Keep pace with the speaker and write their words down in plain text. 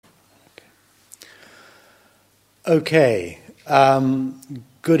Okay,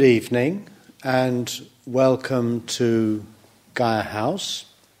 good evening and welcome to Gaia House.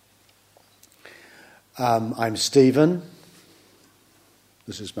 I'm Stephen.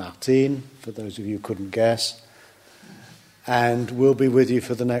 This is Martine, for those of you who couldn't guess. And we'll be with you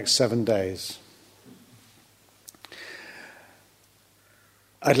for the next 7 days.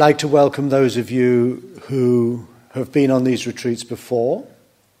 I'd like to welcome those of you who have been on these retreats before.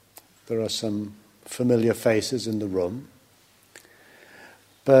 There are some familiar faces in the room,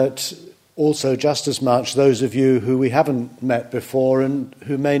 but also just as much those of you who we haven't met before and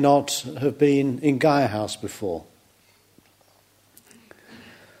who may not have been in Gaia House before.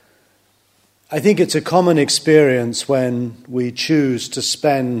 I think it's a common experience when we choose to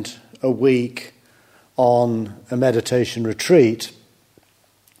spend a week on a meditation retreat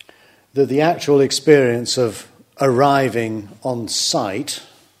that the actual experience of arriving on site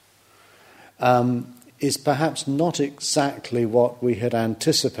is perhaps not exactly what we had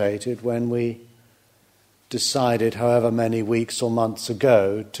anticipated when we decided, however many weeks or months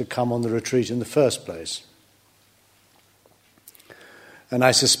ago, to come on the retreat in the first place. And I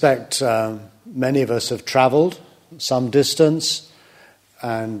suspect many of us have travelled some distance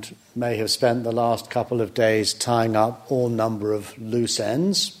and may have spent the last couple of days tying up all number of loose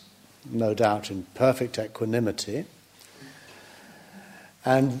ends, no doubt in perfect equanimity,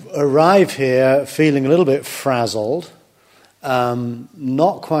 and arrive here feeling a little bit frazzled,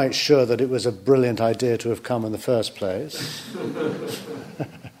 not quite sure that it was a brilliant idea to have come in the first place,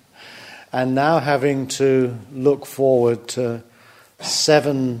 and now having to look forward to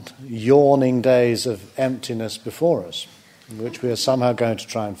 7 yawning days of emptiness before us, which we are somehow going to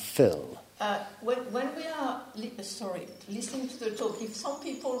try and fill. When we are listening to the talk, if some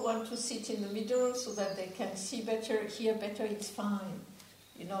people want to sit in the middle so that they can see better, hear better, it's fine.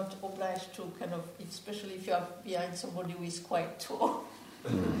 You're not obliged to kind of, especially if you are behind somebody who is quite tall.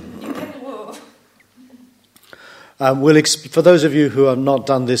 You can move. For those of you who have not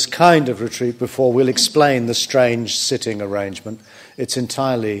done this kind of retreat before, we'll explain the strange sitting arrangement. It's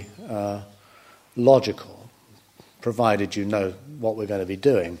entirely logical, provided you know what we're going to be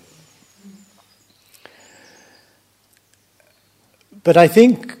doing. But I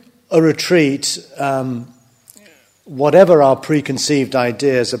think a retreat, whatever our preconceived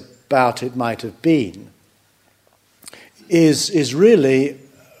ideas about it might have been, is really,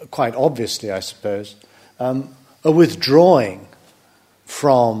 quite obviously I suppose, a withdrawing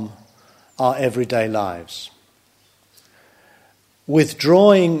from our everyday lives.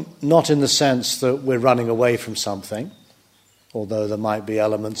 Withdrawing not in the sense that we're running away from something, although there might be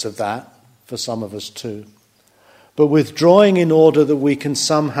elements of that for some of us too, but withdrawing in order that we can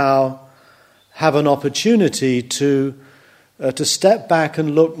somehow have an opportunity to step back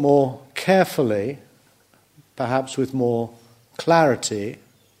and look more carefully, perhaps with more clarity,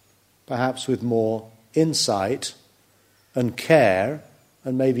 perhaps with more insight and care,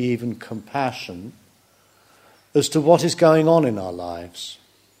 and maybe even compassion, as to what is going on in our lives,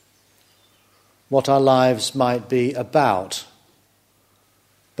 what our lives might be about,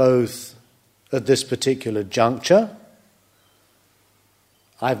 both at this particular juncture.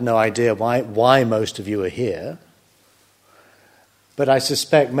 I have no idea why most of you are here, but I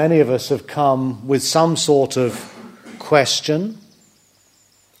suspect many of us have come with some sort of question,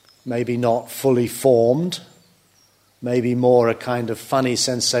 maybe not fully formed, maybe more a kind of funny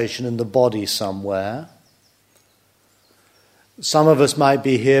sensation in the body somewhere. Some of us might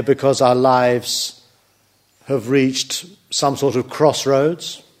be here because our lives have reached some sort of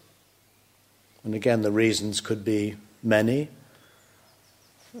crossroads, and again the reasons could be many.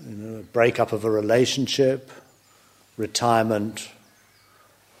 Breakup of a relationship, retirement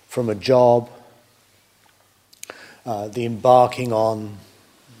from a job, the embarking on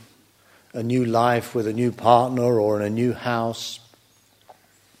a new life with a new partner or in a new house.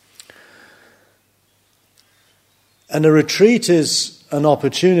 And a retreat is an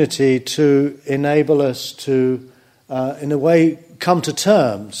opportunity to enable us to, in a way, come to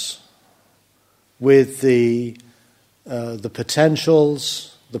terms with the potentials,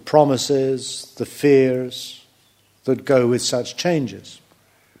 the promises, the fears that go with such changes.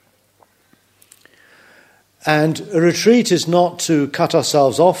 And a retreat is not to cut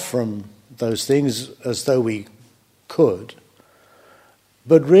ourselves off from those things as though we could,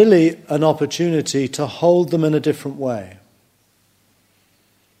 but really an opportunity to hold them in a different way.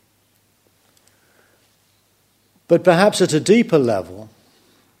 But perhaps at a deeper level,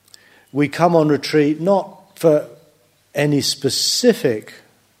 we come on retreat not for any specific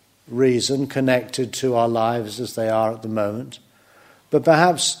reason connected to our lives as they are at the moment, but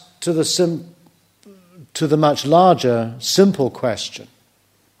perhaps to the much larger, simple question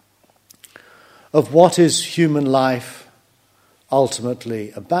of what is human life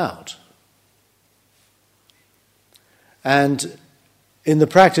ultimately about. And in the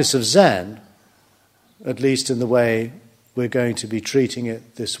practice of Zen, at least in the way we're going to be treating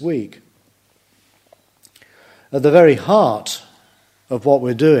it this week, at the very heart of what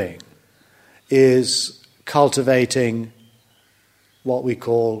we're doing is cultivating what we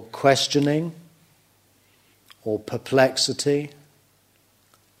call questioning or perplexity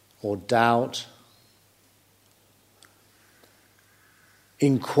or doubt,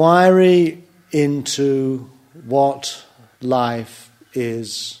 inquiry into what life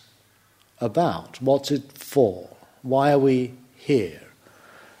is about. What's it for? Why are we here?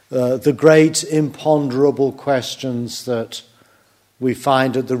 The great imponderable questions that we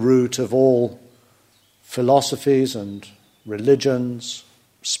find at the root of all philosophies and religions,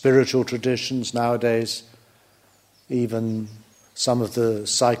 spiritual traditions nowadays, even some of the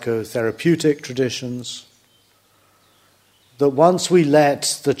psychotherapeutic traditions, that once we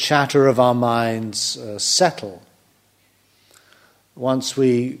let the chatter of our minds settle, once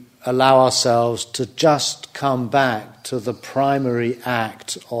we allow ourselves to just come back to the primary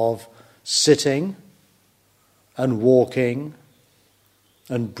act of sitting and walking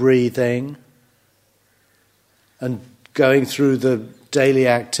and breathing and going through the daily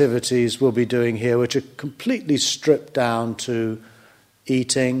activities we'll be doing here, which are completely stripped down to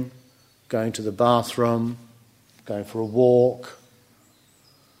eating, going to the bathroom, going for a walk,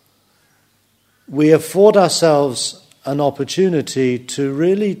 we afford ourselves an opportunity to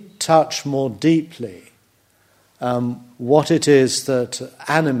really touch more deeply what it is that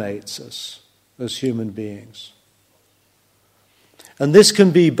animates us as human beings. And this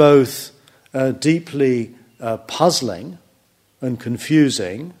can be both deeply puzzling and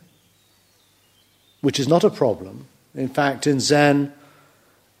confusing, which is not a problem. In fact, in Zen,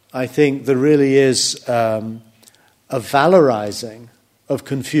 I think there really is a valorizing of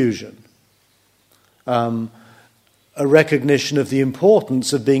confusion, a recognition of the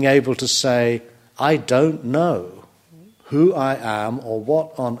importance of being able to say, I don't know who I am or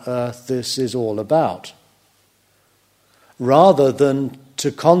what on earth this is all about, rather than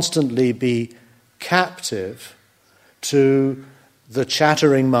to constantly be captive to the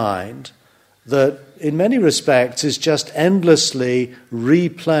chattering mind that in many respects is just endlessly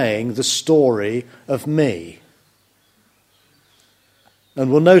replaying the story of me.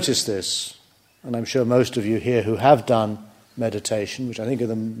 And we'll notice this, and I'm sure most of you here who have done meditation, which I think are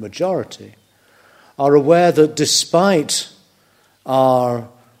the majority, are aware that despite our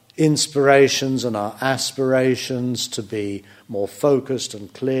inspirations and our aspirations to be more focused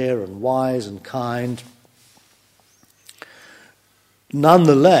and clear and wise and kind,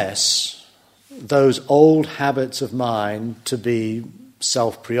 nonetheless, those old habits of mind to be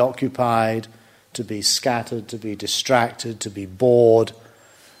self-preoccupied, to be scattered, to be distracted, to be bored,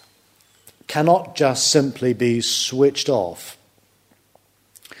 cannot just simply be switched off.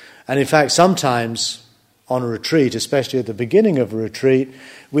 And in fact, sometimes on a retreat, especially at the beginning of a retreat,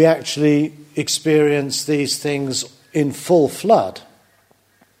 we actually experience these things in full flood.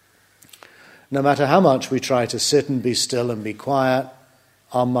 No matter how much we try to sit and be still and be quiet,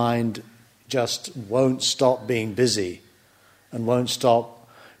 our mind just won't stop being busy and won't stop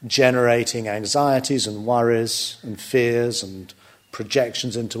generating anxieties and worries and fears and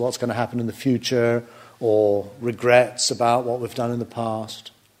projections into what's going to happen in the future or regrets about what we've done in the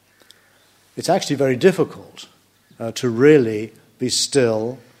past. It's actually very difficult to really be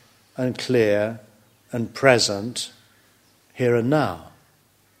still and clear and present here and now.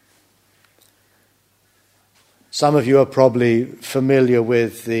 Some of you are probably familiar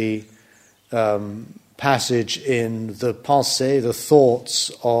with the passage in the Pensées, the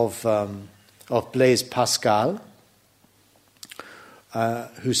thoughts of Blaise Pascal,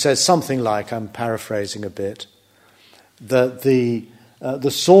 who says something like, I'm paraphrasing a bit, that the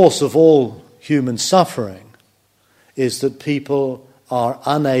source of all human suffering is that people are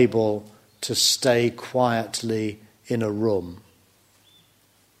unable to stay quietly in a room.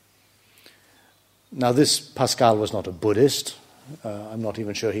 Now, this Pascal was not a Buddhist. I'm not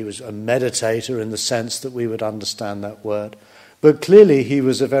even sure he was a meditator in the sense that we would understand that word. But clearly he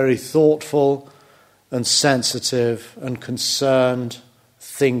was a very thoughtful and sensitive and concerned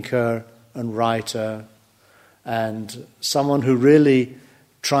thinker and writer, and someone who really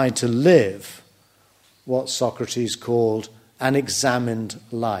tried to live what Socrates called an examined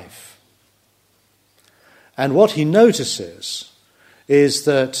life. And what he notices is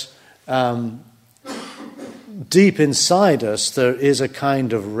that deep inside us there is a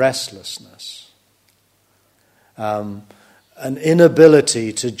kind of restlessness, an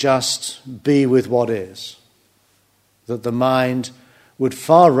inability to just be with what is. That the mind would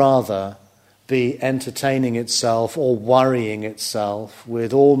far rather be entertaining itself or worrying itself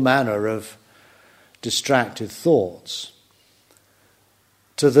with all manner of distracted thoughts.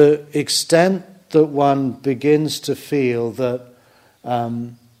 To the extent that one begins to feel that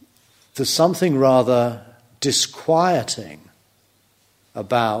there's something rather disquieting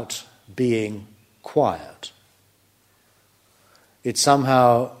about being quiet. It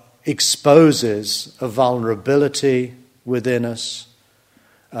somehow exposes a vulnerability within us.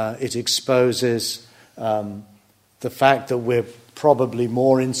 It exposes the fact that we're probably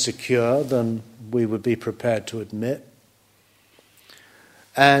more insecure than we would be prepared to admit.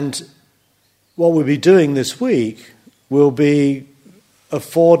 And what we'll be doing this week will be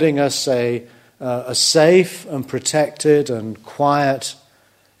affording us a safe and protected and quiet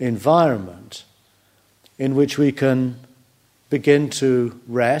environment in which we can begin to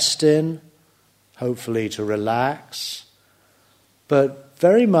rest in, hopefully to relax, but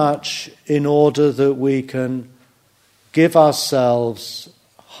very much in order that we can give ourselves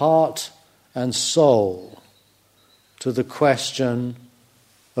heart and soul to the question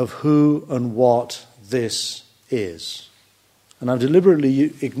of who and what this is. And I'm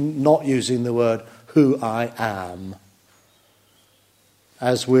deliberately not using the word who I am.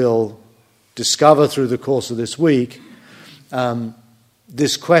 As we'll discover through the course of this week,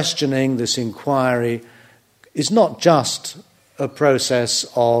 this questioning, this inquiry, is not just a process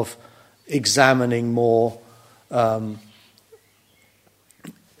of examining more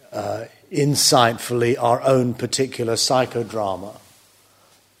insightfully our own particular psychodrama,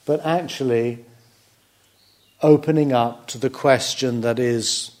 but actually opening up to the question that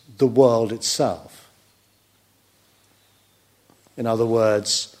is the world itself. In other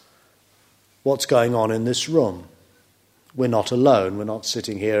words, what's going on in this room? We're not alone. We're not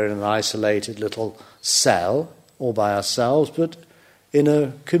sitting here in an isolated little cell all by ourselves, but in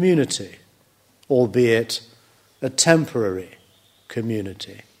a community, albeit a temporary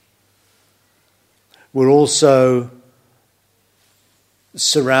community. We're also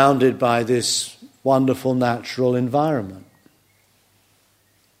surrounded by this wonderful natural environment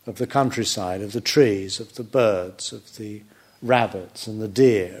of the countryside, of the trees, of the birds, of the rabbits and the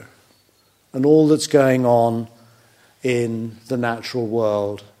deer, and all that's going on in the natural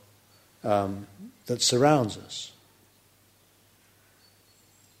world that surrounds us.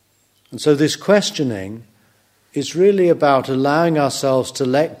 And so this questioning is really about allowing ourselves to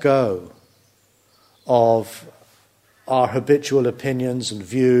let go of our habitual opinions and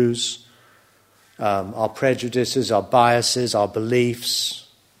views, our prejudices, our biases, our beliefs,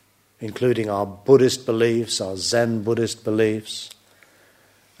 including our Buddhist beliefs, our Zen Buddhist beliefs,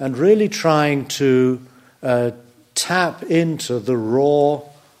 and really trying to tap into the raw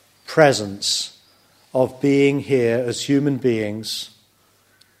presence of being here as human beings,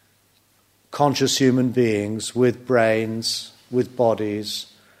 conscious human beings with brains, with bodies,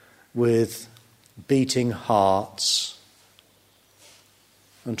 with beating hearts,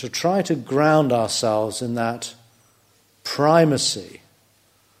 and to try to ground ourselves in that primacy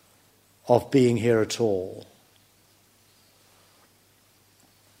of being here at all.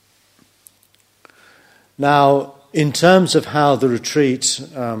 Now, in terms of how the retreat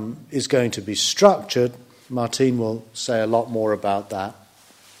is going to be structured, Martine will say a lot more about that.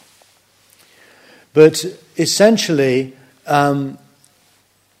 But essentially,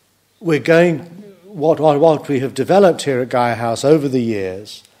 we're going. What we have developed here at Gaia House over the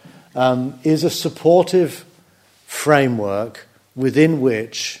years is a supportive framework within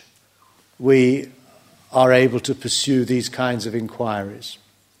which we are able to pursue these kinds of inquiries.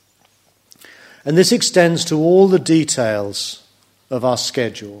 And this extends to all the details of our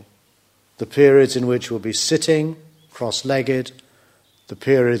schedule, the periods in which we'll be sitting cross-legged, the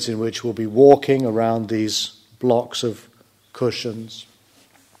periods in which we'll be walking around these blocks of cushions,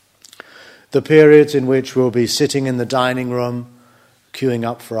 the periods in which we'll be sitting in the dining room, queuing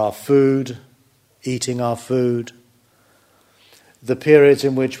up for our food, eating our food, the periods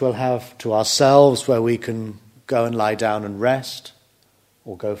in which we'll have to ourselves where we can go and lie down and rest,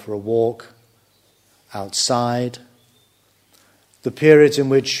 or go for a walk outside, the periods in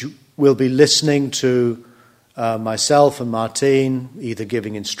which we'll be listening to myself and Martine, either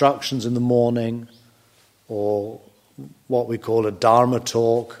giving instructions in the morning or what we call a Dharma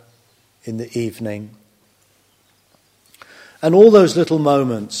talk in the evening. And all those little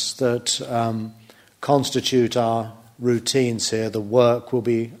moments that constitute our routines here, the work we'll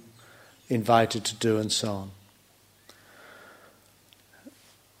be invited to do and so on.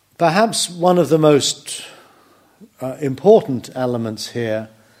 Perhaps one of the most important elements here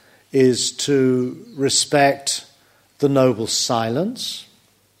is to respect the noble silence.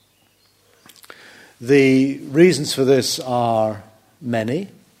 The reasons for this are many,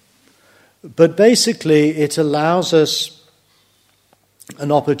 but basically it allows us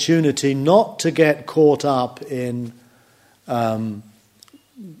an opportunity not to get caught up in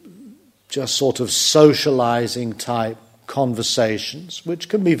just sort of socializing type conversations, which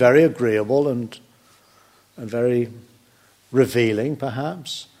can be very agreeable and very revealing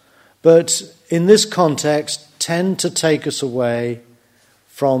perhaps, but in this context tend to take us away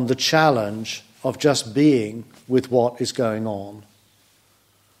from the challenge of just being with what is going on.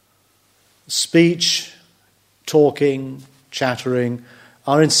 Speech, talking, chattering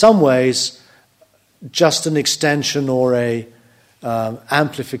are in some ways just an extension or a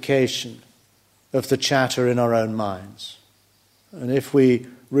amplification of the chatter in our own minds. And if we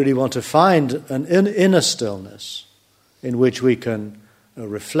really want to find an inner stillness in which we can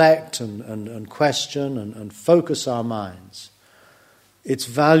reflect and question and focus our minds, it's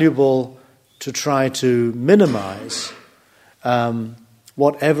valuable to try to minimize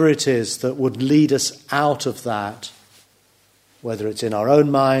whatever it is that would lead us out of that, whether it's in our own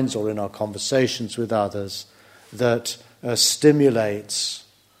minds or in our conversations with others, that stimulates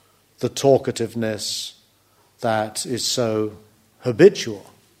the talkativeness that is so habitual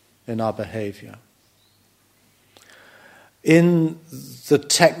in our behavior. In the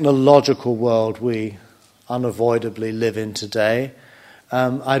technological world we unavoidably live in today,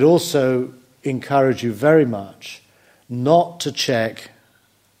 I'd also encourage you very much not to check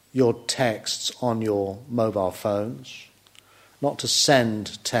your texts on your mobile phones, not to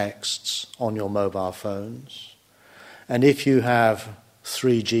send texts on your mobile phones. And if you have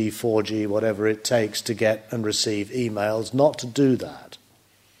 3G, 4G, whatever it takes to get and receive emails, not to do that.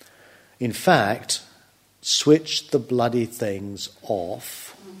 In fact, switch the bloody things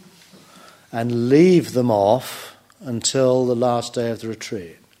off and leave them off until the last day of the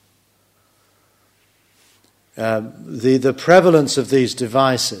retreat. The prevalence of these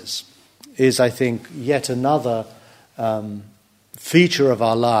devices is, I think, yet another feature of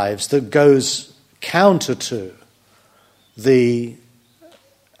our lives that goes counter to the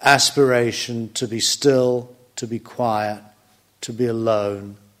aspiration to be still, to be quiet, to be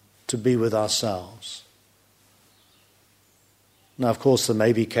alone, to be with ourselves. Now, of course, there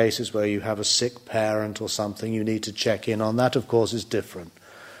may be cases where you have a sick parent or something, you need to check in on. That, of course, is different.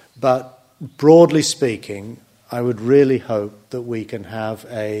 But broadly speaking, I would really hope that we can have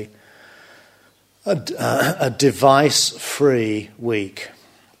a device-free week.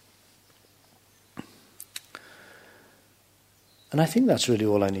 And I think that's really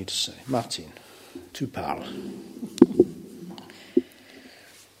all I need to say. Martine, tu parles.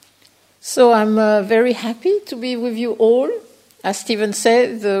 So I'm very happy to be with you all. As Stephen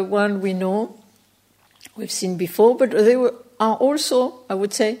said, the one we know, we've seen before, but there are also, I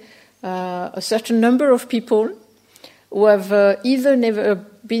would say, a certain number of people who have either never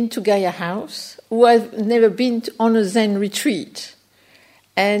been to Gaia House, who have never been on a Zen retreat.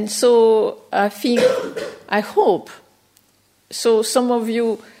 And so I hope, so some of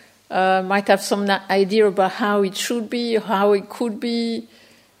you might have some idea about how it should be, how it could be,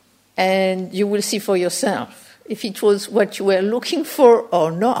 and you will see for yourself if it was what you were looking for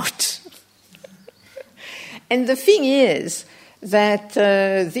or not. And the thing is that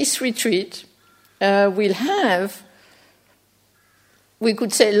this retreat will have, we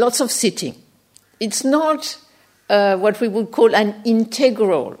could say, lots of sitting. It's not what we would call an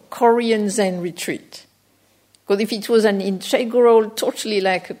integral Korean Zen retreat. Because if it was an integral, totally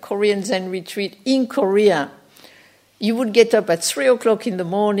like a Korean Zen retreat in Korea, you would get up at 3 o'clock in the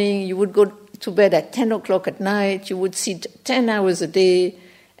morning, you would go to bed at 10 o'clock at night, you would sit 10 hours a day,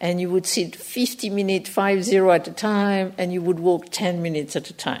 and you would sit 50 minutes, 50 at a time, and you would walk 10 minutes at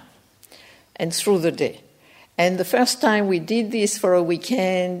a time, and through the day. And the first time we did this for a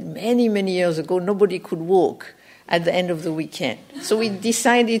weekend, many, many years ago, nobody could walk at the end of the weekend. So we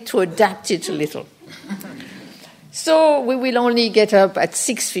decided to adapt it a little. So we will only get up at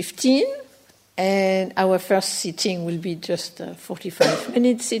 6:15, and our first sitting will be just a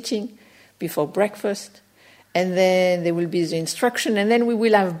 45-minute sitting before breakfast. And then there will be the instruction, and then we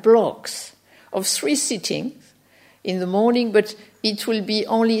will have blocks of 3 sittings in the morning, but it will be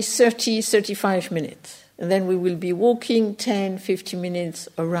only 35 minutes. And then we will be walking 10, 50 minutes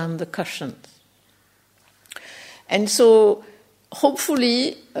around the cushions. And so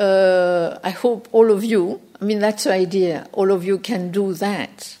hopefully, I hope all of you, I mean, that's the idea, all of you can do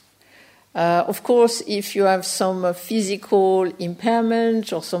that. Of course, if you have some physical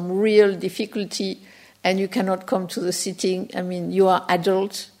impairment or some real difficulty, and you cannot come to the sitting. I mean, you are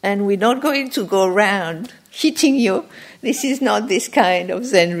adult, and we're not going to go around hitting you. This is not this kind of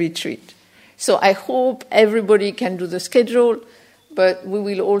Zen retreat. So I hope everybody can do the schedule, but we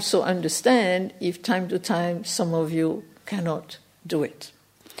will also understand if time to time some of you cannot do it.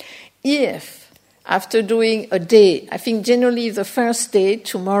 If, after doing a day, I think generally the first day,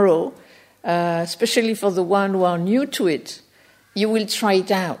 tomorrow, especially for the one who are new to it, you will try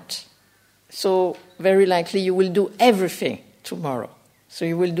it out. So very likely you will do everything tomorrow. So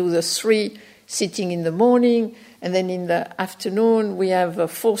you will do the 3 sitting in the morning, and then in the afternoon we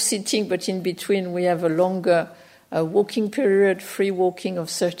have 4 sitting, but in between we have a longer walking period, free walking of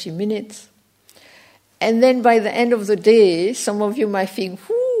 30 minutes. And then by the end of the day, some of you might think,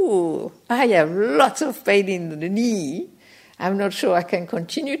 I have lots of pain in the knee. I'm not sure I can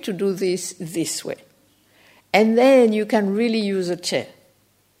continue to do this way. And then you can really use a chair.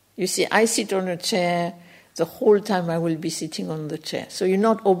 You see, I sit on a chair. The whole time I will be sitting on the chair. So you're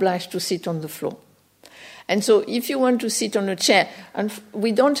not obliged to sit on the floor. And so if you want to sit on a chair, and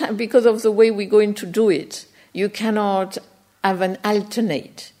we don't have, because of the way we're going to do it, you cannot have an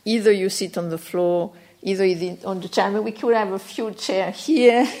alternate. Either you sit on the floor, either on the chair. I mean, we could have a few chairs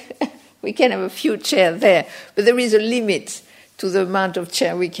here. We can have a few chairs there. But there is a limit to the amount of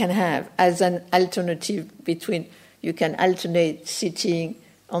chair we can have as an alternative between, you can alternate sitting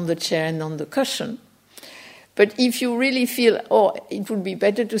on the chair and on the cushion. But if you really feel, it would be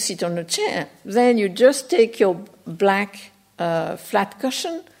better to sit on a chair, then you just take your black flat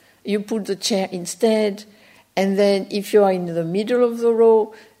cushion, you put the chair instead, and then if you are in the middle of the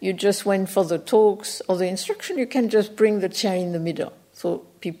row, you just went for the talks or the instruction, you can just bring the chair in the middle. So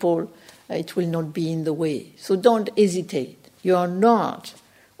people, it will not be in the way. So don't hesitate. You are not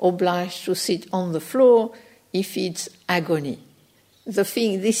obliged to sit on the floor if it's agony.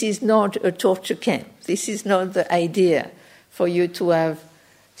 This is not a torture camp. This is not the idea for you to have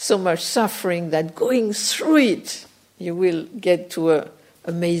so much suffering that going through it, you will get to an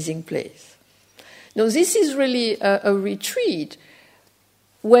amazing place. Now, this is really a retreat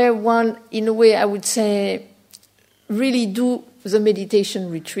where one, in a way, I would say, really do the meditation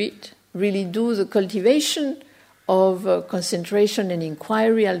retreat, really do the cultivation of concentration and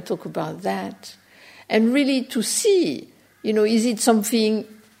inquiry. I'll talk about that. And really to see, is it something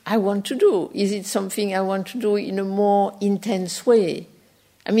I want to do? Is it something I want to do in a more intense way?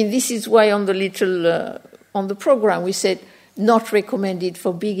 I mean, this is why on the program we said not recommended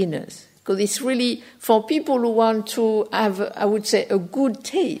for beginners. Because it's really for people who want to have, I would say, a good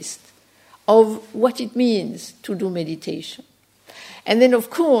taste of what it means to do meditation. And then,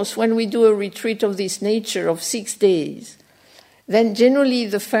 of course, when we do a retreat of this nature of 6 days, then generally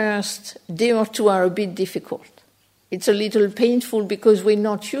the first day or 2 are a bit difficult. It's a little painful because we're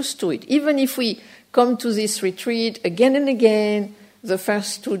not used to it. Even if we come to this retreat again and again, the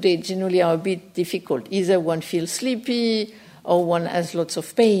first 2 days generally are a bit difficult. Either one feels sleepy or one has lots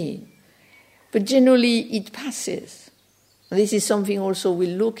of pain. But generally it passes. This is something also we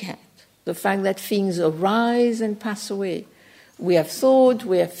look at, the fact that things arise and pass away. We have thought,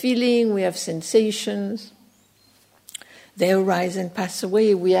 we have feeling, we have sensations. They arise and pass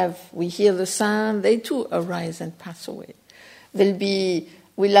away. We hear the sound, they too arise and pass away.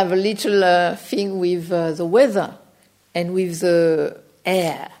 We'll have a little thing with the weather and with the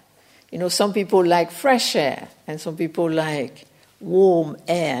air. Some people like fresh air and some people like warm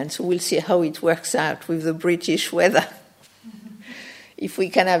air, and so we'll see how it works out with the British weather. If we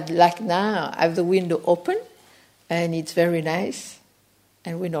can have, like now, have the window open and it's very nice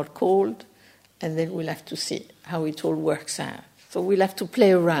and we're not cold, and then we'll have to see how it all works out. So we'll have to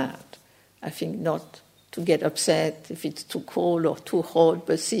play around. I think not to get upset if it's too cold or too hot,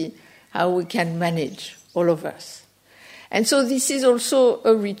 but see how we can manage, all of us. And so this is also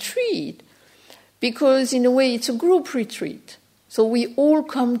a retreat because in a way it's a group retreat. So we all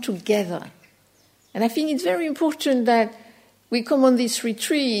come together. And I think it's very important that we come on this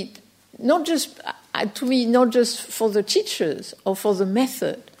retreat, not just for the teachers or for the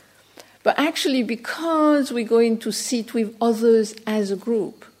method, but actually because we're going to sit with others as a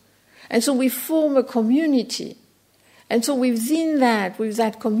group. And so we form a community. And so with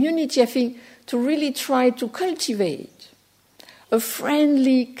that community, I think, to really try to cultivate a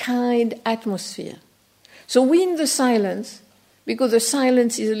friendly, kind atmosphere. So we in the silence, because the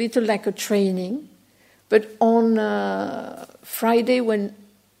silence is a little like a training, but on Friday when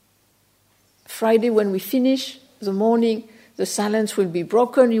we finish the morning, the silence will be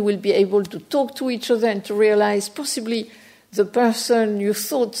broken. You will be able to talk to each other and to realize possibly the person you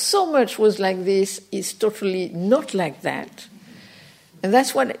thought so much was like this is totally not like that. And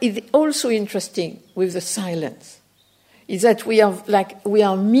that's what is also interesting with the silence, is that we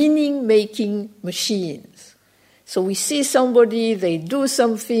are meaning-making machines. So we see somebody, they do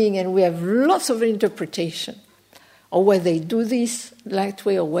something, and we have lots of interpretation. Or where they do this that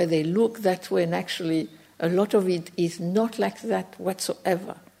way, or where they look that way, and actually a lot of it is not like that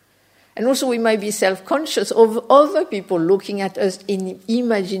whatsoever. And also we might be self-conscious of other people looking at us in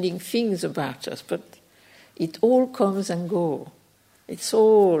imagining things about us, but it all comes and goes. It's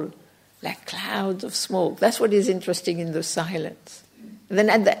all like clouds of smoke. That's what is interesting in the silence. And then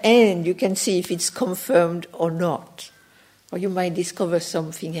at the end, you can see if it's confirmed or not. Or you might discover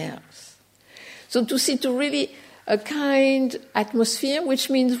something else. So to really a kind atmosphere, which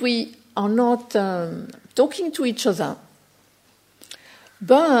means we are not talking to each other,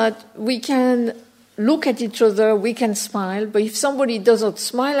 but we can look at each other, we can smile, but if somebody doesn't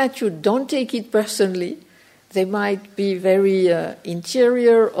smile at you, don't take it personally. They might be very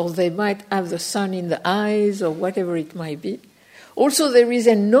interior, or they might have the sun in the eyes, or whatever it might be. Also, there is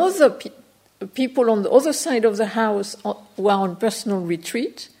another people on the other side of the house who are on personal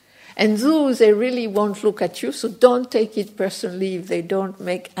retreat, and those, they really won't look at you, so don't take it personally if they don't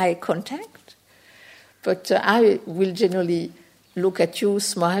make eye contact. But I will generally look at you,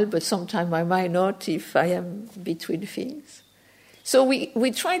 smile, but sometimes I might not if I am between things. So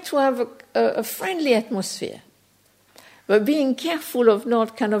we try to have a friendly atmosphere, but being careful of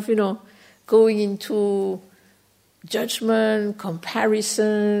not going into judgment,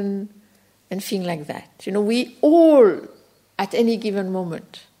 comparison, and things like that. We all, at any given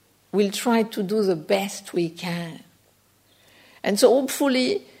moment, will try to do the best we can. And so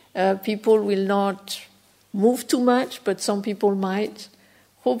hopefully people will not move too much, but some people might.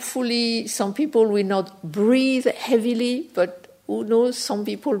 Hopefully some people will not breathe heavily, but who knows, some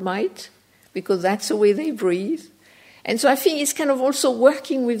people might, because that's the way they breathe. And so I think it's also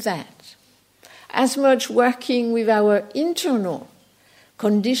working with that. As much working with our internal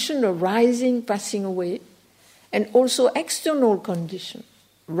condition, arising, passing away, and also external condition,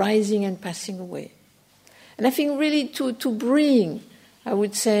 rising and passing away. And I think really to bring, I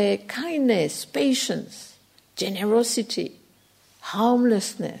would say, kindness, patience, generosity,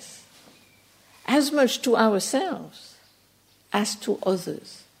 harmlessness, as much to ourselves as to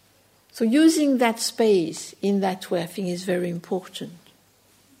others. So using that space in that way, I think, is very important.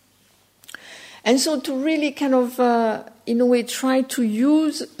 And so to really in a way, try to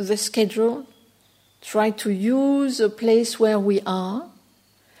use the schedule, try to use a place where we are,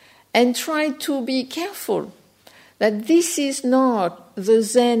 and try to be careful that this is not the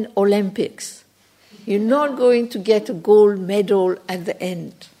Zen Olympics. You're not going to get a gold medal at the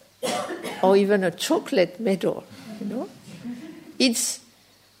end, or even a chocolate medal,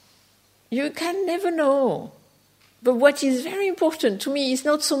 You can never know. But what is very important to me is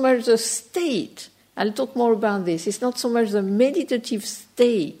not so much the state. I'll talk more about this. It's not so much the meditative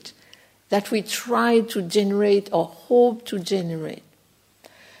state that we try to generate or hope to generate.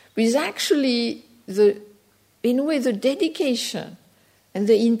 But it's actually, in a way, the dedication and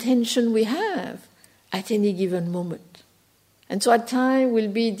the intention we have at any given moment. And so at times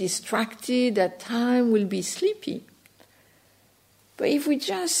we'll be distracted, at times we'll be sleepy. But if we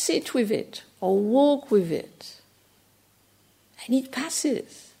just sit with it or walk with it, and it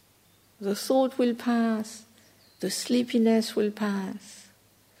passes, the thought will pass, the sleepiness will pass.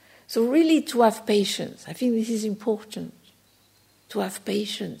 So really to have patience, I think this is important. To have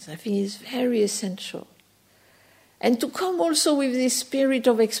patience, I think, is very essential. And to come also with this spirit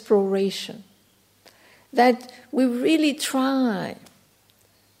of exploration, that we really try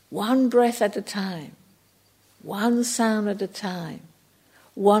one breath at a time, one sound at a time,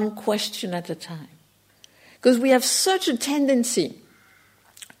 one question at a time. Because we have such a tendency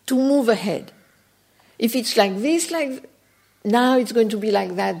to move ahead. If it's like this, now it's going to be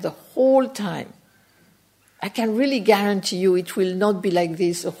like that the whole time. I can really guarantee you it will not be like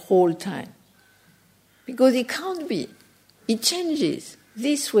this the whole time. Because it can't be. It changes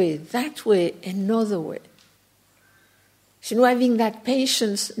this way, that way, another way. So having that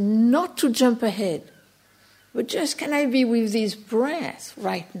patience not to jump ahead, but just, can I be with this breath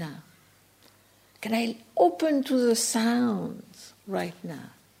right now? Can I open to the sounds right now?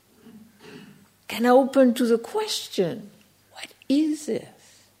 Can I open to the question, what is this?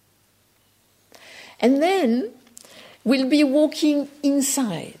 And then we'll be walking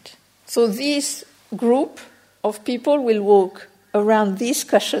inside. So this group of people will walk around these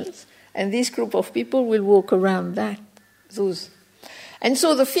cushions, and this group of people will walk around those. And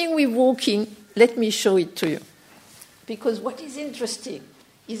so the thing we're walking, let me show it to you. Because what is interesting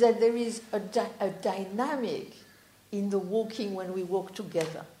is that there is a dynamic in the walking when we walk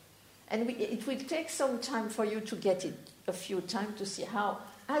together. And it will take some time for you to get it a few times to see how,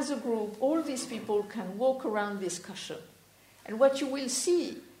 as a group, all these people can walk around this cushion. And what you will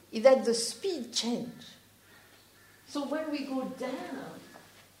see is that the speed changes. So when we go down,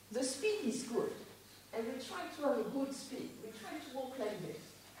 the speed is good. And we try to have a good speed. We try to walk like this.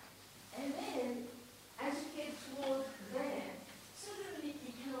 And then, as you get toward there, suddenly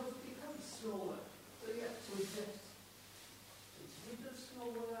it kind of becomes slower. So you have to adjust. It's a little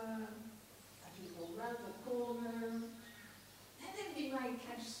slower. As you go around the corner. And then we might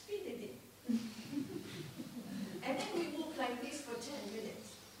catch speed again. And then we walk like this for 10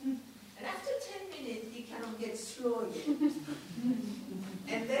 minutes. And after 10 minutes, it kind of gets slow again.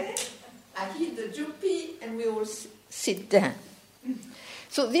 And then I hit the jumpy and we all sit down.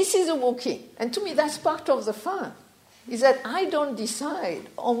 So this is a walking. And to me, that's part of the fun, is that I don't decide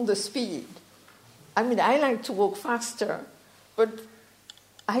on the speed. I mean, I like to walk faster, but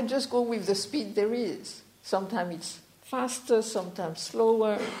I just go with the speed there is. Sometimes it's faster, sometimes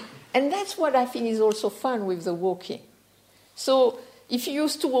slower. And that's what I think is also fun with the walking. So if you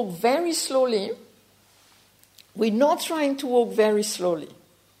used to walk very slowly, we're not trying to walk very slowly.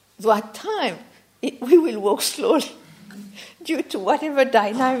 Though at times, we will walk slowly due to whatever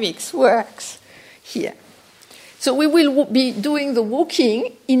dynamics works here. So we will be doing the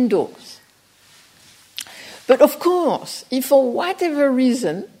walking indoors. But of course, if for whatever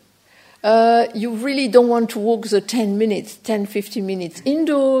reason, you really don't want to walk the 10, 15 minutes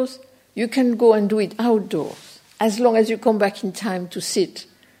indoors, you can go and do it outdoors, as long as you come back in time to sit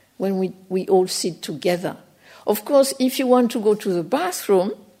when we all sit together. Of course, if you want to go to the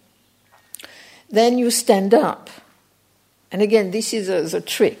bathroom, then you stand up. And again, this is a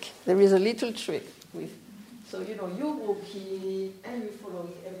trick. There is a little trick. So, you're walking and you're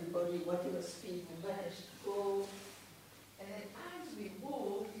following everybody, whatever speed you manage to go. And then as we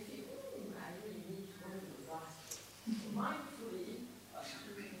walk, you think, I really need to go to the bathroom. So mindfully,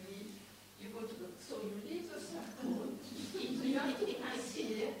 you go to so you leave the circle. So you have to be nice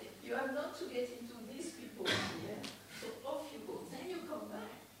here. You have not to get into these people here. So off you go. Then you come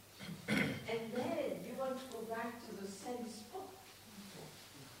back. And then you want to go back to the same spot.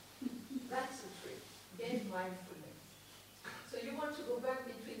 That's the trick. Get mindfulness. So you want to go back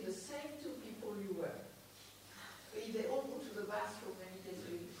between the same two people you were. So if they all go to the bathroom, then it gets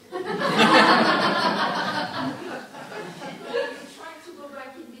really cool. You try to go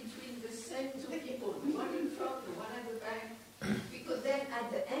back in between the same two people, one in front, the one at the back, because then at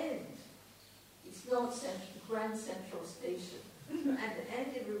the end, it's not Grand Central Station. At the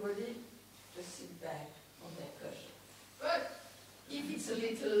end, everybody just sit back on their cushion. But if it's a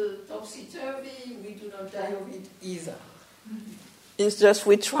little topsy-turvy, we do not die of it either. It's just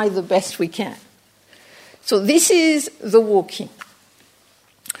we try the best we can. So this is the walking.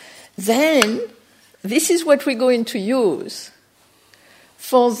 Then, this is what we're going to use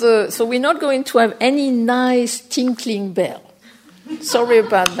so we're not going to have any nice tinkling bell. Sorry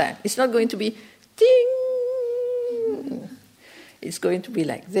about that. It's not going to be ding. It's going to be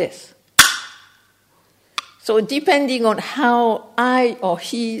like this. So depending on how I or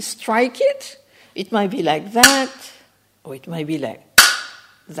he strike it, it might be like that, or it might be like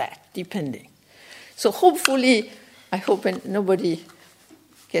that, depending. So hopefully, I hope nobody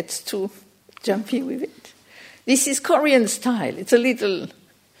gets too jumpy with it. This is Korean style. It's a little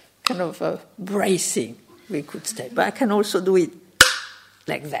kind of a bracing, we could say. But I can also do it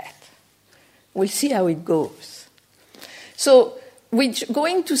like that. We'll see how it goes. So we're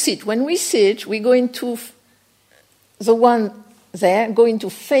going to sit. When we sit, we're going to... The one there going to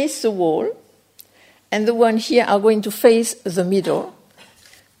face the wall, and the one here are going to face the middle.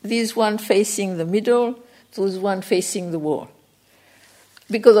 This one facing the middle, those one facing the wall.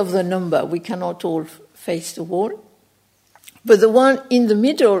 Because of the number, we cannot all face the wall. But the one in the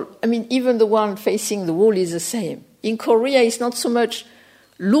middle, even the one facing the wall is the same. In Korea, it's not so much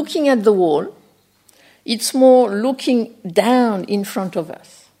looking at the wall, it's more looking down in front of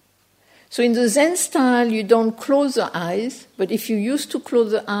us. So in the Zen style, you don't close the eyes, but if you used to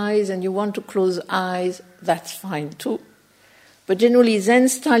close the eyes and you want to close the eyes, that's fine too. But generally, Zen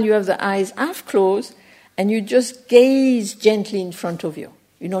style, you have the eyes half closed, and you just gaze gently in front of you.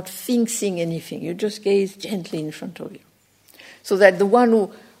 You're not fixing anything, you just gaze gently in front of you. So that the one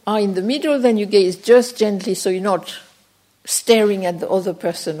who are in the middle, then you gaze just gently, so you're not staring at the other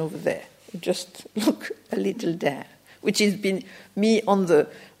person over there. You just look a little down, which has been me on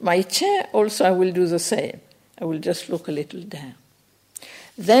my chair. Also, I will do the same. I will just look a little down.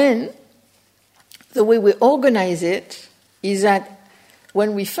 Then, the way we organize it is that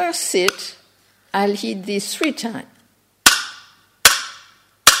when we first sit, I'll hit this 3 times.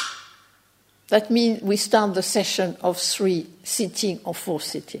 That means we start the session of 3 sitting or 4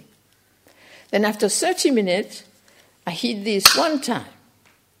 sitting. Then after 30 minutes, I hit this 1 time.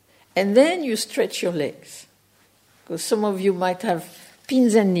 And then you stretch your legs. Because some of you might have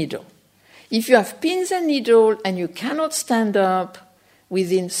pins and needle. If you have pins and needle and you cannot stand up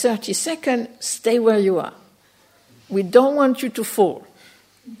within 30 seconds, stay where you are. We don't want you to fall.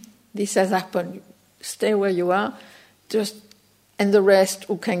 This has happened. Stay where you are, and the rest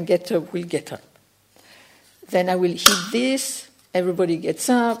who can get up will get up. Then I will hit this, everybody gets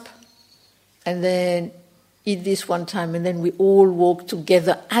up, and then hit this 1 time, and then we all walk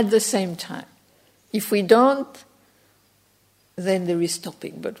together at the same time. If we don't, then there is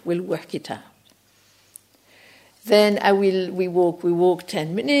stopping, but we'll work it out. Then we walk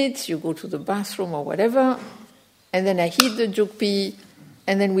 10 minutes, you go to the bathroom or whatever, and then I hit the jukpi,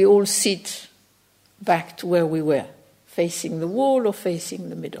 and then we all sit back to where we were, facing the wall or facing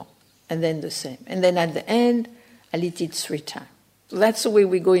the middle, and then the same. And then at the end, I'll hit it 3 times. So that's the way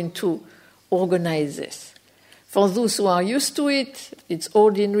we're going to organize this. For those who are used to it, it's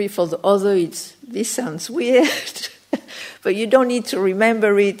ordinary. For the other, this sounds weird. But you don't need to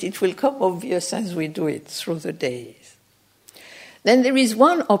remember it. It will come obvious as we do it through the days. Then there is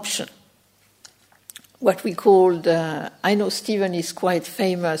one option, what we called, I know Stephen is quite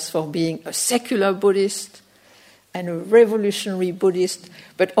famous for being a secular Buddhist and a revolutionary Buddhist,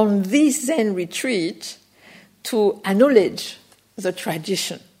 but on this Zen retreat, to acknowledge the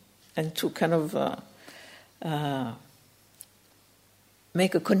tradition and to kind of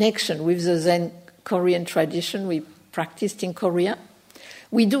make a connection with the Zen Korean tradition we practiced in Korea,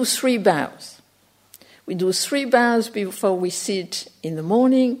 we do 3 bows. We do 3 bows before we sit in the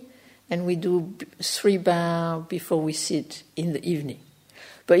morning, and we do 3 bows before we sit in the evening.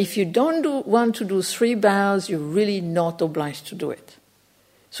 But if you don't want to do 3 bows, you're really not obliged to do it.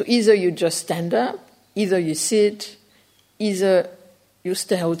 So either you just stand up, either you sit, either you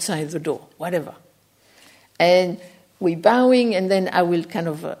stay outside the door, whatever. And we're bowing, and then I will kind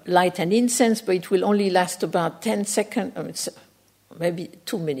of light an incense, but it will only last about 10 seconds, maybe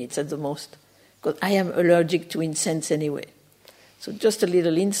 2 minutes at the most, because I am allergic to incense anyway. So just a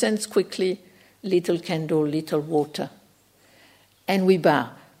little incense quickly, little candle, little water. And we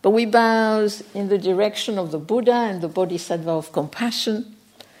bow. But we bow in the direction of the Buddha and the Bodhisattva of compassion,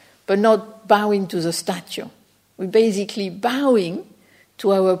 but not bowing to the statue. We're basically bowing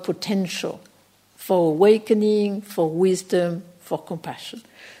to our potential for awakening, for wisdom, for compassion.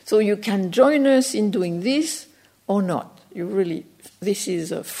 So you can join us in doing this or not. This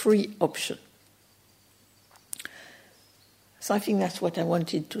is a free option. So I think that's what I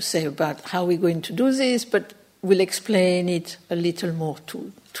wanted to say about how we're going to do this, but we'll explain it a little more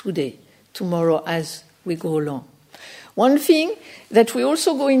tomorrow as we go along. One thing that we're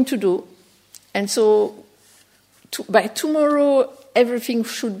also going to do, and so by tomorrow everything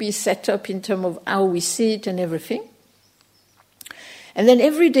should be set up in terms of how we sit and everything. And then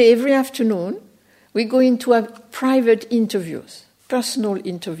every day, every afternoon, we're going to have private interviews, personal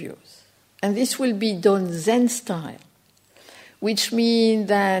interviews. And this will be done Zen style, which means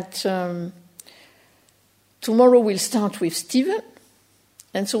that tomorrow we'll start with Stephen.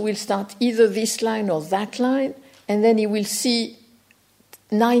 And so we'll start either this line or that line, and then he will see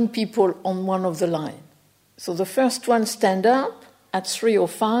 9 people on one of the lines. So the first one stand up at 3 or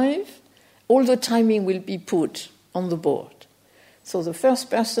 5. All the timing will be put on the board. So the first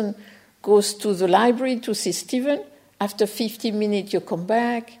person goes to the library to see Stephen. After 15 minutes, you come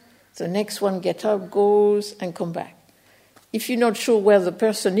back. The next one gets up, goes, and come back. If you're not sure where the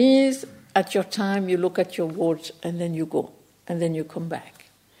person is, at your time, you look at your watch, and then you go, and then you come back.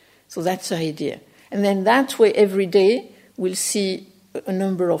 So that's the idea. And then that way, every day, we'll see a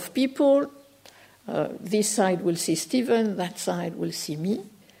number of people. This side will see Stephen, that side will see me,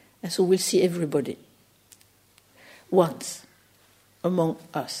 and so we'll see everybody once among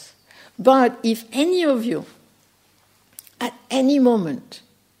us. But if any of you, at any moment,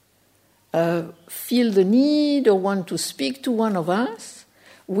 feel the need or want to speak to one of us,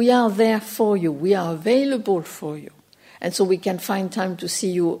 we are there for you. We are available for you. And so we can find time to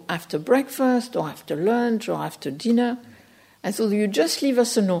see you after breakfast or after lunch or after dinner. And so you just leave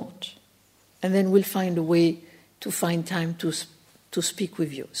us a note, and then we'll find a way to find time to speak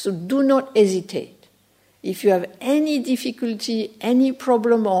with you. So do not hesitate. If you have any difficulty, any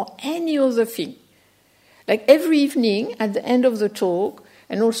problem, or any other thing, like every evening at the end of the talk,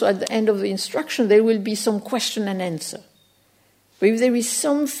 and also at the end of the instruction, there will be some question and answer. But if there is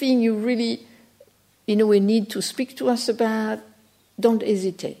something you really, need to speak to us about, don't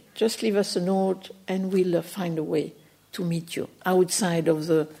hesitate. Just leave us a note, and we'll find a way to meet you outside of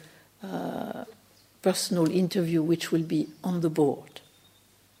the personal interview, which will be on the board.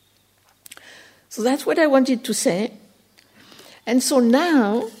 So that's what I wanted to say. And so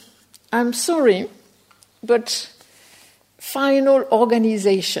now, I'm sorry, but final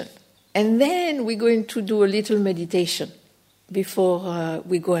organization. And then we're going to do a little meditation before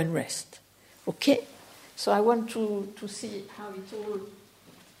we go and rest. Okay? So I want to see how it all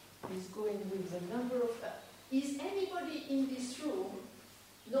is going with the number of... is anybody in this room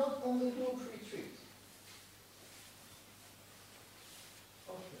not on the group retreat?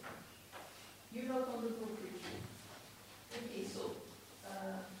 Okay. You're not on the group retreat. Okay, so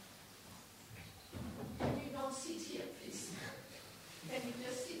can you not sit here, please? Can you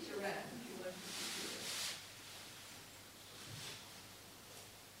just sit around if you want to sit here?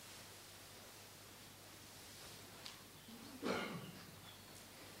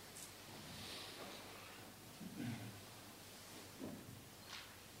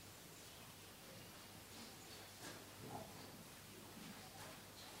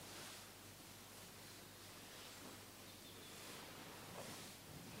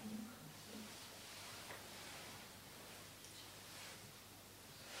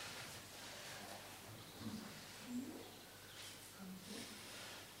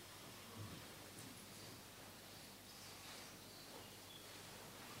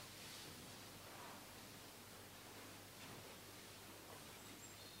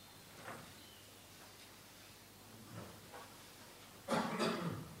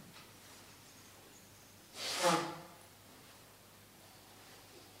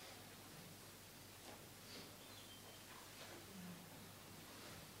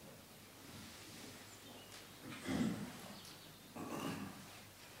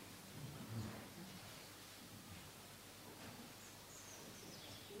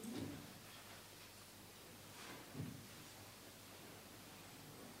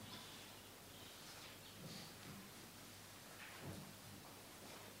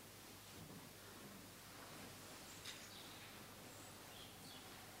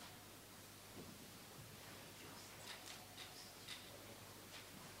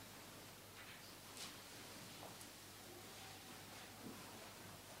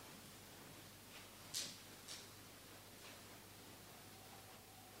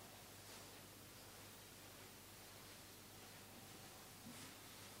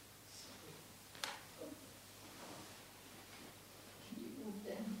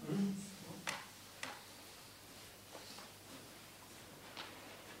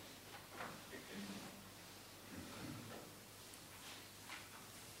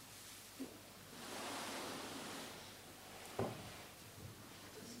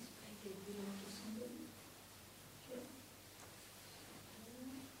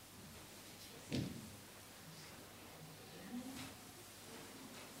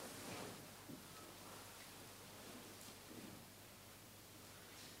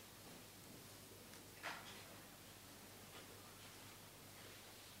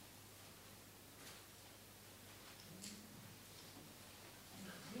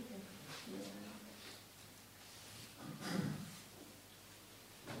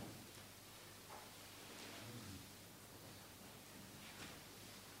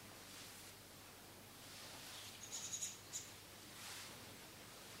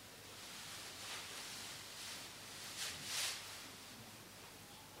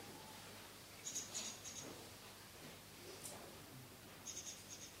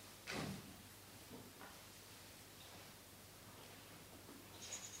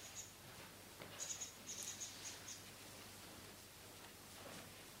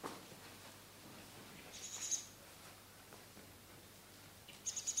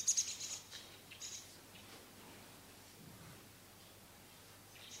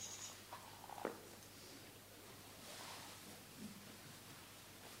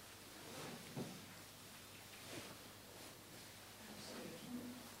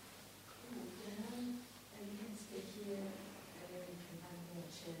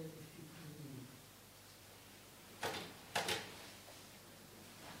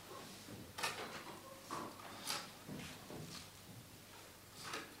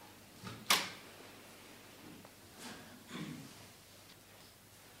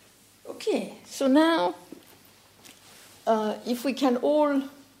 Okay, so now, if we can all,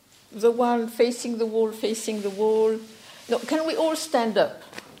 the one facing the wall, no, can we all stand up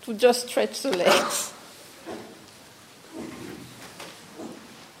to just stretch the legs?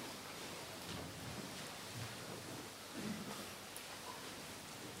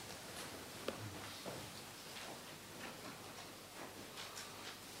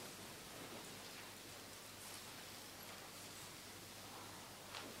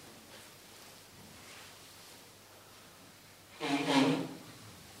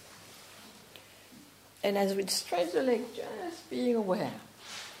 And as we stretch the leg, just being aware.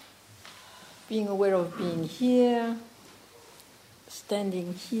 Being aware of being here,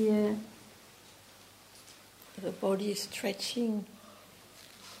 standing here, the body is stretching.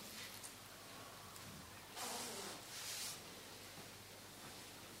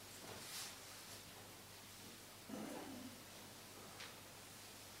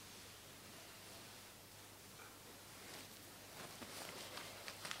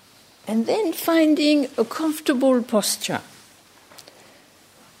 And then finding a comfortable posture.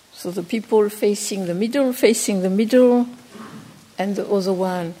 So the people facing the middle, and the other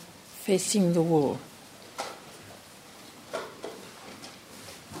one facing the wall.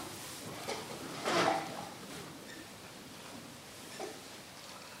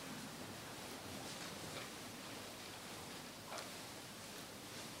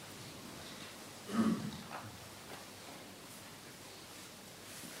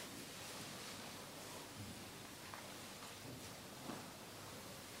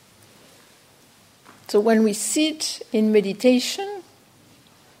 So when we sit in meditation,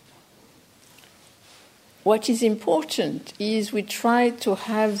 what is important is we try to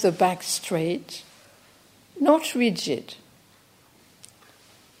have the back straight, not rigid.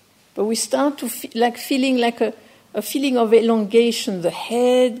 But we start to feeling like a feeling of elongation, the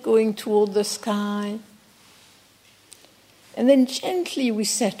head going toward the sky. And then gently we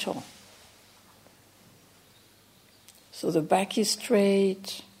settle. So the back is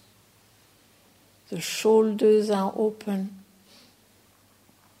straight. The shoulders are open.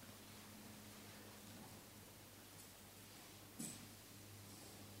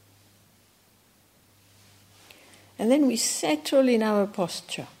 And then we settle in our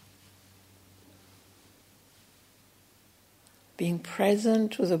posture. Being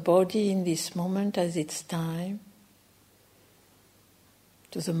present to the body in this moment as it's time,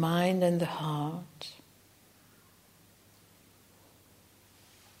 to the mind and the heart.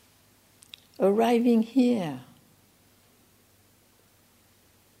 Arriving here.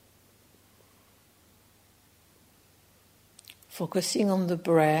 Focusing on the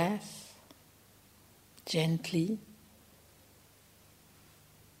breath, gently,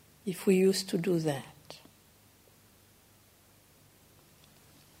 if we used to do that.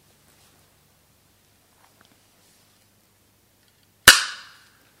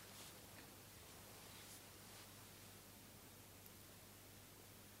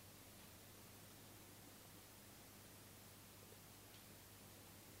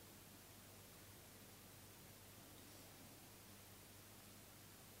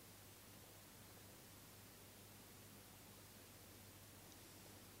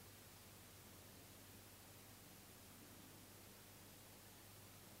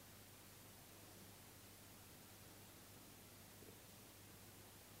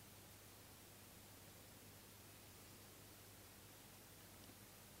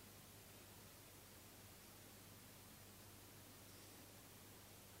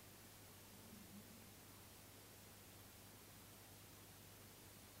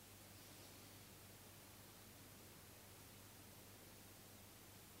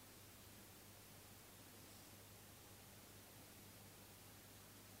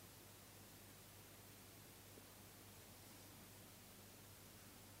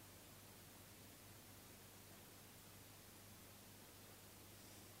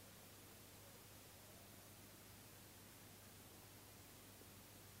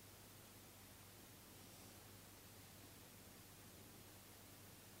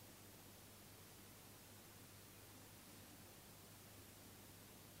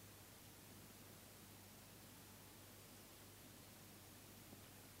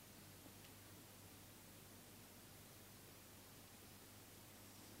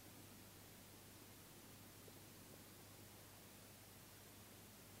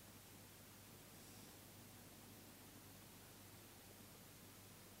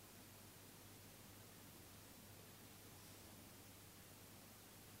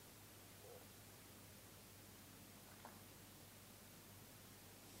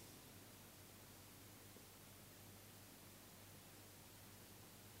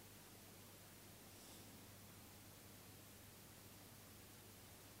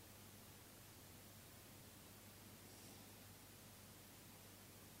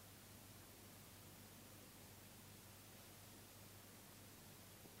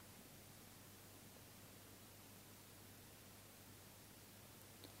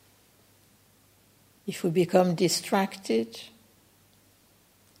 If we become distracted,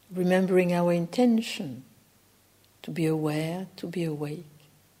 remembering our intention to be aware, to be awake,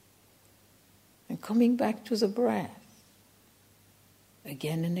 and coming back to the breath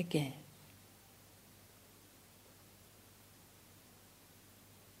again and again.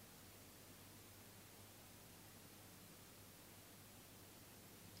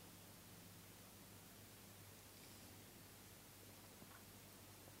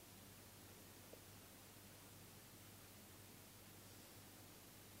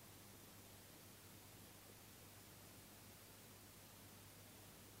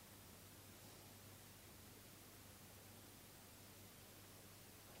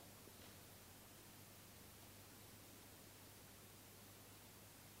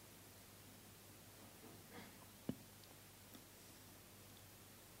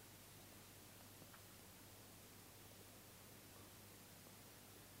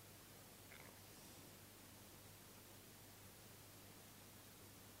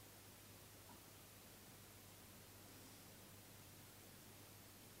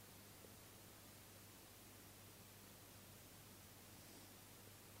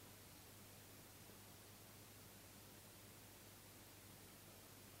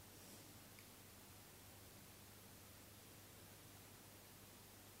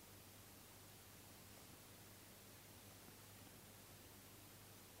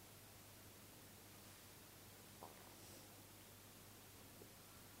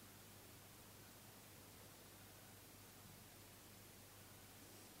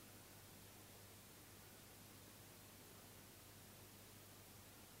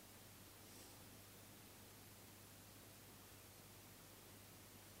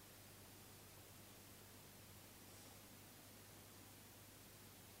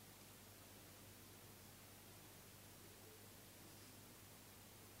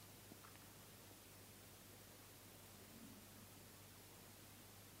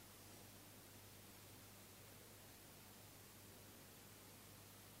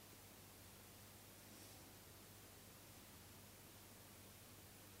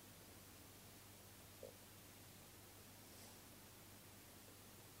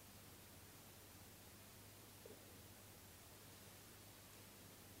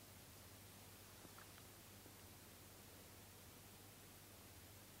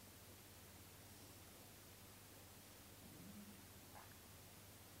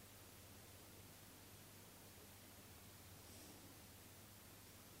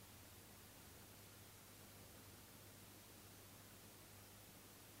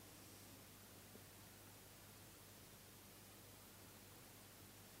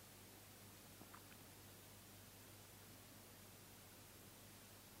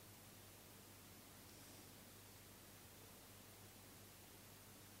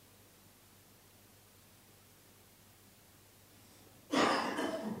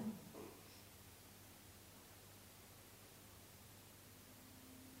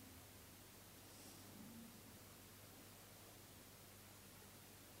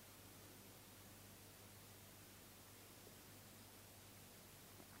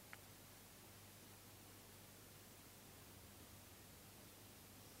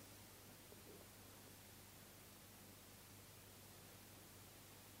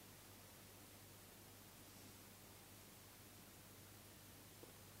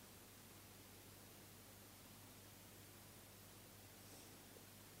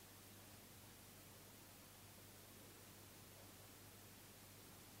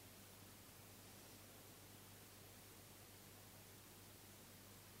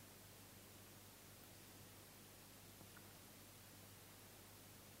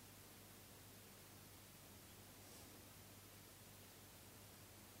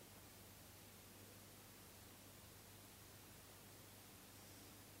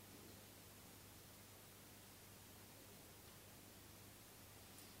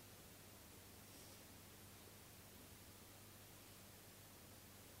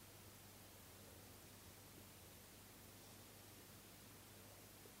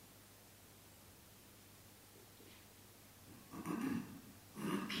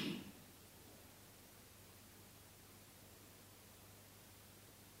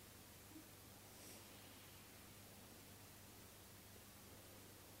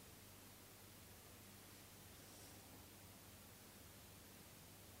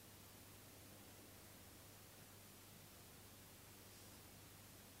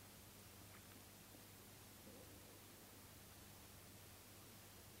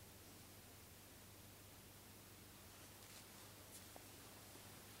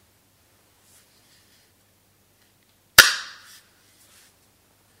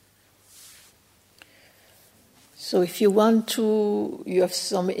 So if you have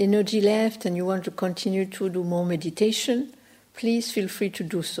some energy left and you want to continue to do more meditation, please feel free to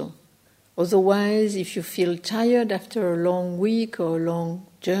do so. Otherwise, if you feel tired after a long week or a long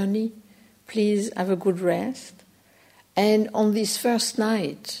journey, please have a good rest. And on this first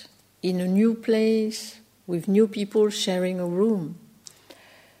night, in a new place, with new people sharing a room,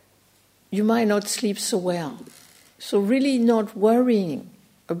 you might not sleep so well. So really not worrying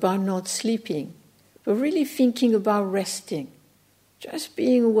about not sleeping, but really thinking about resting. Just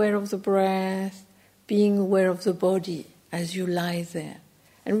being aware of the breath, being aware of the body as you lie there,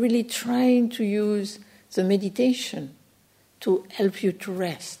 and really trying to use the meditation to help you to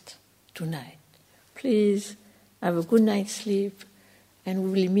rest tonight. Please have a good night's sleep, and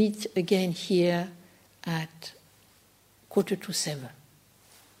we will meet again here at 6:45.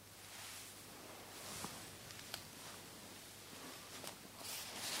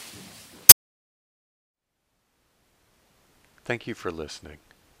 Thank you for listening.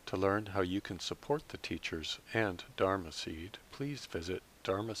 To learn how you can support the teachers and Dharma Seed, please visit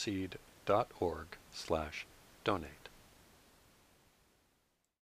dharmaseed.org/donate.